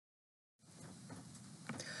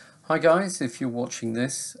Hi guys, if you're watching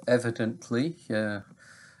this, evidently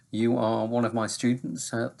you are one of my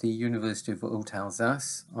students at the University of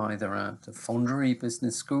Mulhouse, either at the Fonderie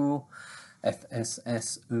Business School,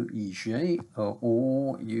 FSS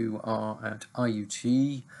or you are at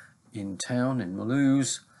IUT in town in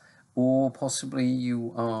Mulhouse, or possibly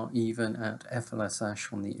you are even at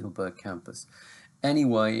FLSH on the Ilberg campus.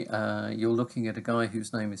 Anyway, you're looking at a guy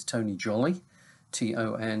whose name is Tony Jolley,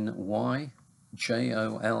 Tonyjolley,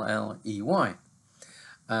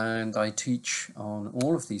 and I teach on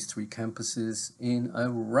all of these three campuses in a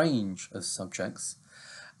range of subjects.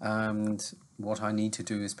 And what I need to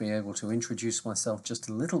do is be able to introduce myself just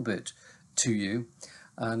a little bit to you,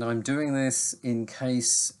 and I'm doing this in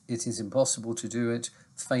case it is impossible to do it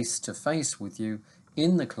face to face with you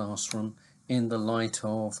in the classroom in the light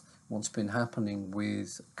of what's been happening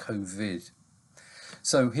with COVID.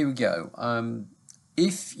 So here we go.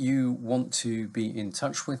 If you want to be in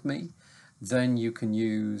touch with me, then you can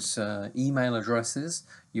use email addresses.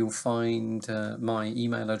 You'll find my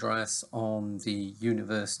email address on the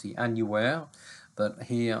university annuaire, but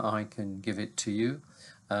here I can give it to you.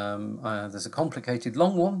 There's a complicated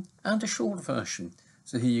long one and a short version.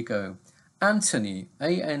 So here you go. Anthony,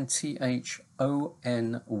 Anthony,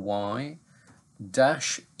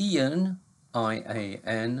 -Ian,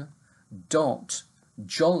 IAN, dot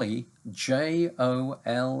Jolley, JOLLEY,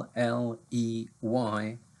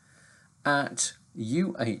 at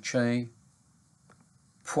UHA.fr,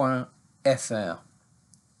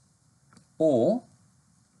 or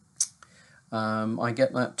I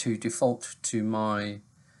get that to default to my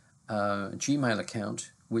Gmail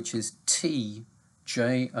account, which is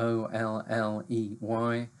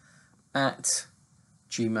TJOLLEY at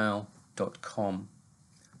gmail.com.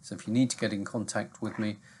 So if you need to get in contact with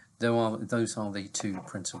me, those are the two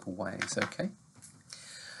principal ways, okay?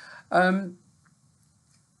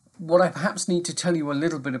 What I perhaps need to tell you a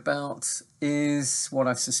little bit about is what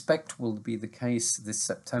I suspect will be the case this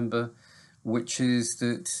September, which is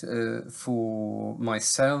that for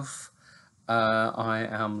myself, I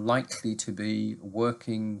am likely to be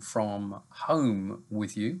working from home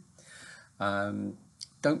with you.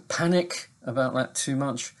 Don't panic about that too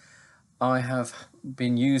much. I have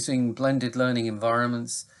been using blended learning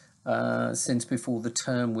environments since before the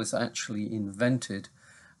term was actually invented,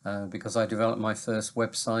 because I developed my first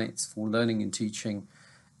websites for learning and teaching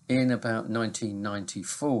in about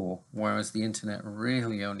 1994, whereas the internet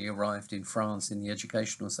really only arrived in France in the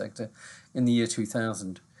educational sector in the year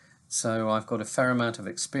 2000. So I've got a fair amount of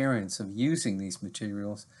experience of using these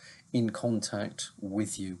materials in contact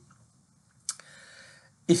with you.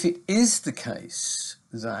 If it is the case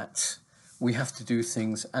that we have to do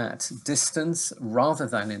things at distance rather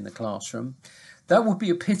than in the classroom, that would be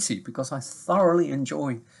a pity, because I thoroughly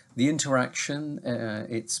enjoy the interaction.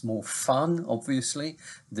 It's more fun, obviously,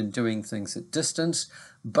 than doing things at distance.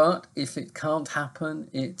 But if it can't happen,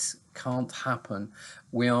 it can't happen.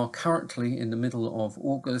 We are currently in the middle of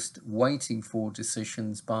August waiting for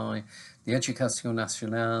decisions by the Éducation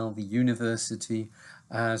nationale, the university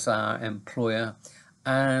as our employer,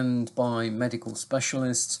 and by medical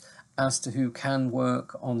specialists as to who can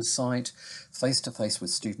work on site face-to-face with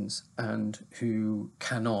students and who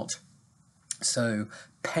cannot. So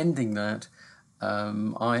pending that,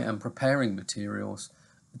 I am preparing materials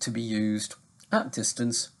to be used at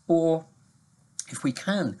distance, or if we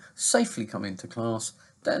can safely come into class,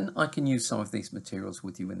 then I can use some of these materials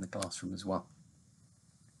with you in the classroom as well.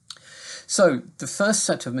 So the first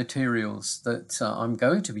set of materials that I'm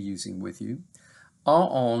going to be using with you are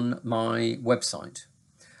on my website.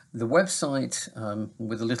 The website,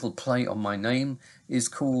 with a little play on my name, is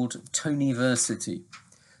called Tonyversity.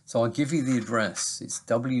 So I'll give you the address. It's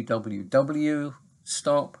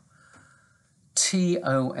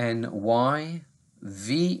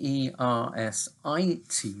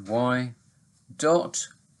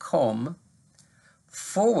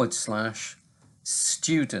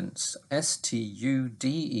STUDENTS.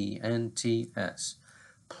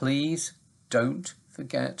 Please don't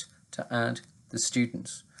forget to add the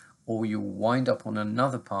students, or you'll wind up on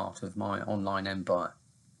another part of my online empire.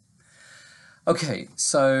 Okay,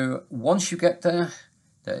 so once you get there,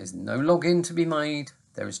 there is no login to be made,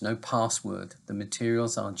 there is no password. The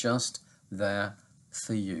materials are just there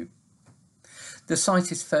for you. The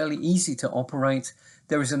site is fairly easy to operate.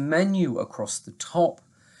 There is a menu across the top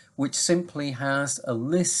which simply has a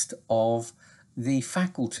list of the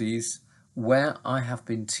faculties where I have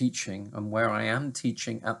been teaching and where I am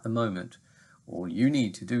teaching at the moment. All you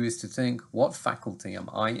need to do is to think, what faculty am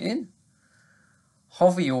I in?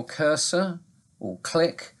 Hover your cursor or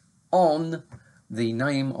click on the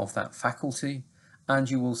name of that faculty, and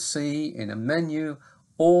you will see in a menu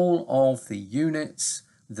all of the units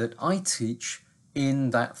that I teach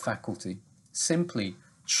in that faculty. Simply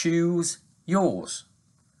choose yours,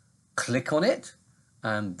 click on it,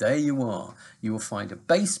 and there you are. You will find a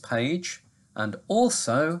base page and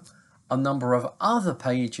also a number of other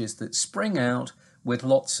pages that spring out with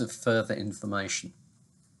lots of further information.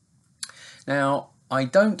 Now, I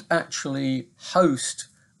don't actually host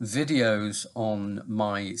videos on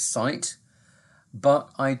my site, but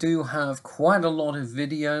I do have quite a lot of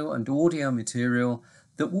video and audio material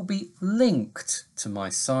that will be linked to my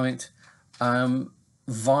site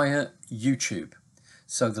via YouTube.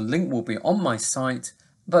 So the link will be on my site,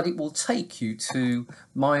 but it will take you to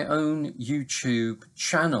my own YouTube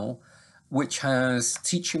channel, which has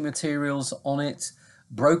teaching materials on it,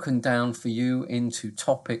 broken down for you into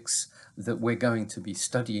topics that we're going to be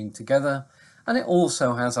studying together. And it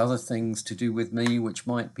also has other things to do with me, which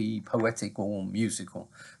might be poetic or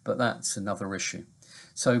musical, but that's another issue.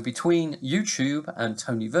 So between YouTube and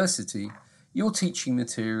Tonyversity, your teaching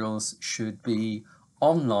materials should be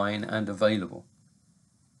online and available.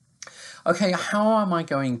 Okay, how am I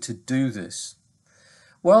going to do this?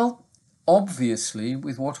 Well, obviously,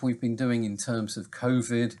 with what we've been doing in terms of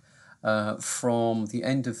COVID from the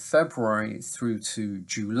end of February through to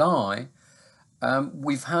July,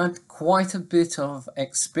 we've had quite a bit of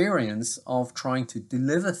experience of trying to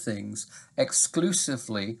deliver things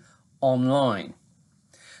exclusively online.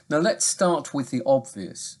 Now let's start with the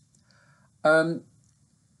obvious.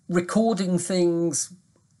 Recording things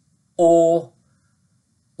or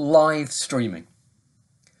live streaming.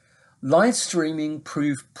 Live streaming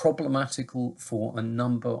proved problematical for a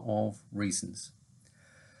number of reasons.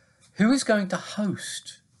 Who is going to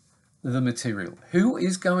host the material? Who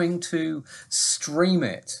is going to stream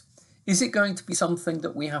it? Is it going to be something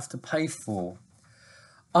that we have to pay for?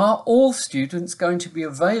 Are all students going to be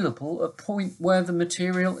available at the point where the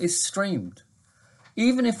material is streamed?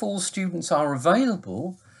 Even if all students are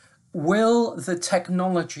available, will the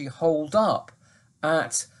technology hold up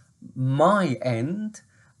at my end,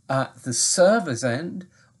 at the server's end,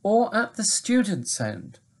 or at the student's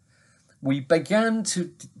end? We began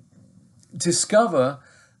to discover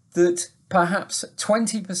that perhaps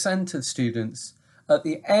 20% of students at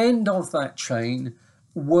the end of that chain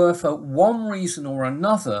were, for one reason or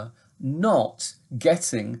another, not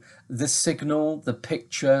getting the signal, the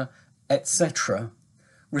picture, etc.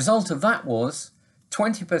 Result of that was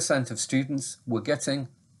 20% of students were getting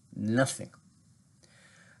nothing.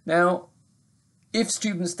 Now, if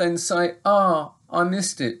students then say, I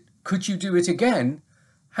missed it, could you do it again?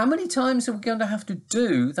 How many times are we going to have to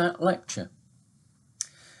do that lecture?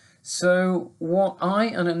 So what I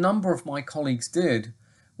and a number of my colleagues did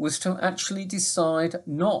was to actually decide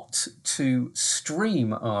not to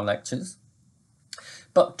stream our lectures,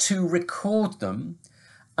 but to record them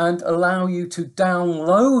and allow you to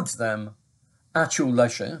download them at your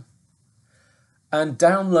leisure. And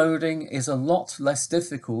downloading is a lot less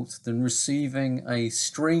difficult than receiving a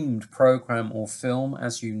streamed program or film,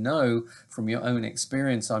 as you know from your own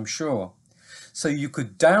experience, I'm sure. So you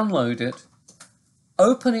could download it,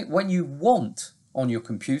 open it when you want on your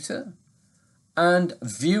computer, and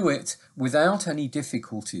view it without any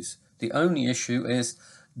difficulties. The only issue is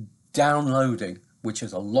downloading, which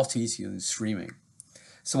is a lot easier than streaming.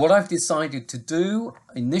 So what I've decided to do,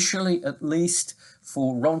 initially at least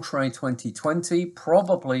for Rentree 2020,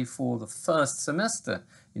 probably for the first semester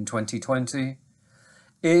in 2020,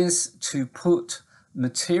 is to put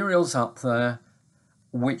materials up there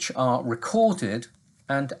which are recorded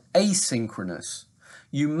and asynchronous.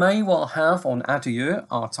 You may well have on Adieu,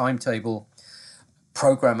 our timetable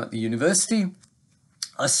program at the university,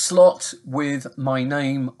 a slot with my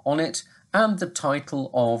name on it and the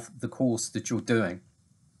title of the course that you're doing.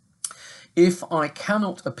 If I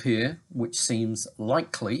cannot appear, which seems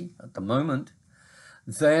likely at the moment,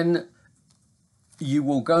 then you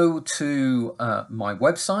will go to my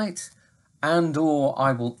website, and or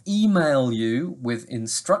I will email you with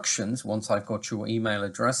instructions once I've got your email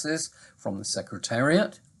addresses from the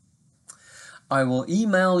Secretariat. I will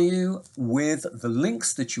email you with the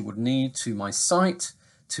links that you would need to my site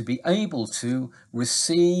to be able to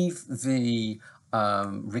receive the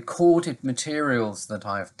recorded materials that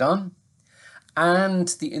I have done, and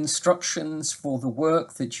the instructions for the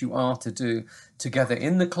work that you are to do together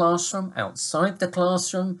in the classroom, outside the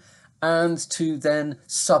classroom, and to then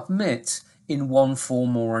submit in one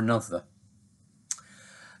form or another.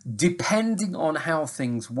 Depending on how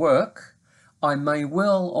things work, I may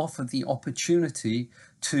well offer the opportunity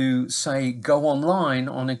to, say, go online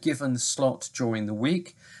on a given slot during the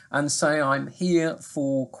week and say I'm here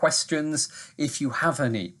for questions if you have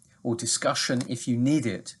any, or discussion if you need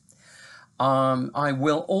it. I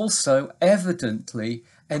will also evidently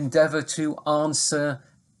endeavour to answer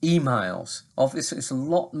emails. Obviously, it's a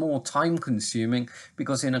lot more time consuming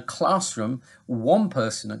because in a classroom, one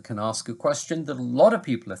person can ask a question that a lot of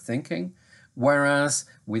people are thinking, whereas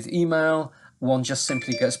with email, one just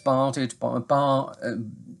simply gets bombarded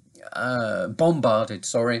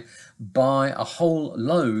by a whole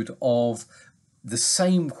load of the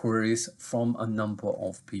same queries from a number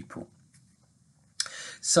of people.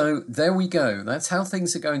 So there we go. That's how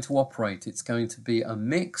things are going to operate. It's going to be a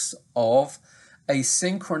mix of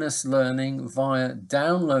asynchronous learning via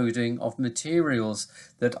downloading of materials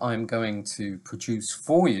that I'm going to produce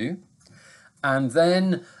for you, and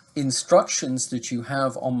then instructions that you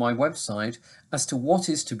have on my website as to what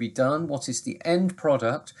is to be done, what is the end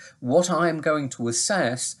product, what I am going to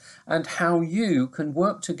assess, and how you can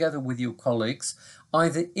work together with your colleagues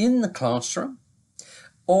either in the classroom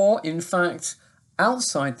or in fact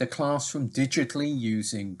outside the classroom digitally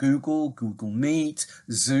using Google Meet,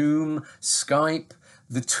 Zoom, Skype,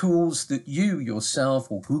 the tools that you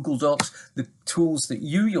yourself, or Google Docs, the tools that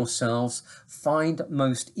you yourselves find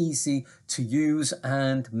most easy to use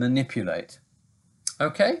and manipulate.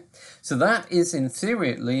 Okay, so that is, in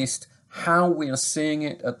theory at least, how we are seeing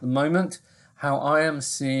it at the moment, how I am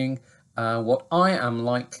seeing what I am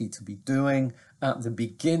likely to be doing at the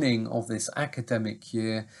beginning of this academic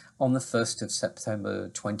year on the 1st of September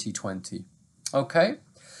 2020. Okay,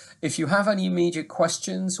 if you have any immediate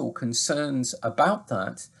questions or concerns about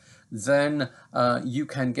that, then you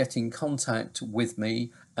can get in contact with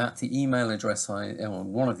me at the email address,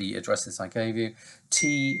 one of the addresses I gave you,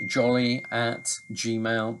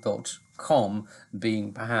 tjolly@gmail.com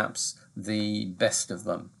being perhaps the best of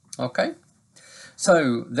them. Okay?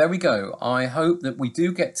 So there we go. I hope that we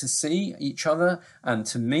do get to see each other and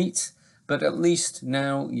to meet, but at least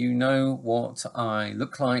now you know what I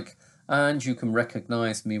look like and you can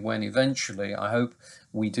recognize me when eventually, I hope,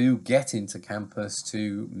 we do get into campus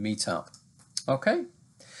to meet up. Okay?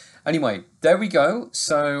 Anyway, there we go.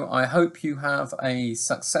 So I hope you have a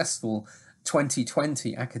successful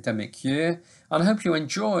 2020 academic year, and I hope you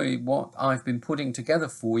enjoy what I've been putting together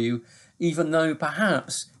for you, even though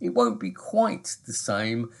perhaps it won't be quite the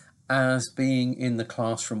same as being in the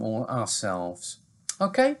classroom or ourselves.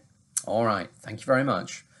 Okay? All right. Thank you very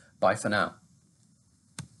much. Bye for now.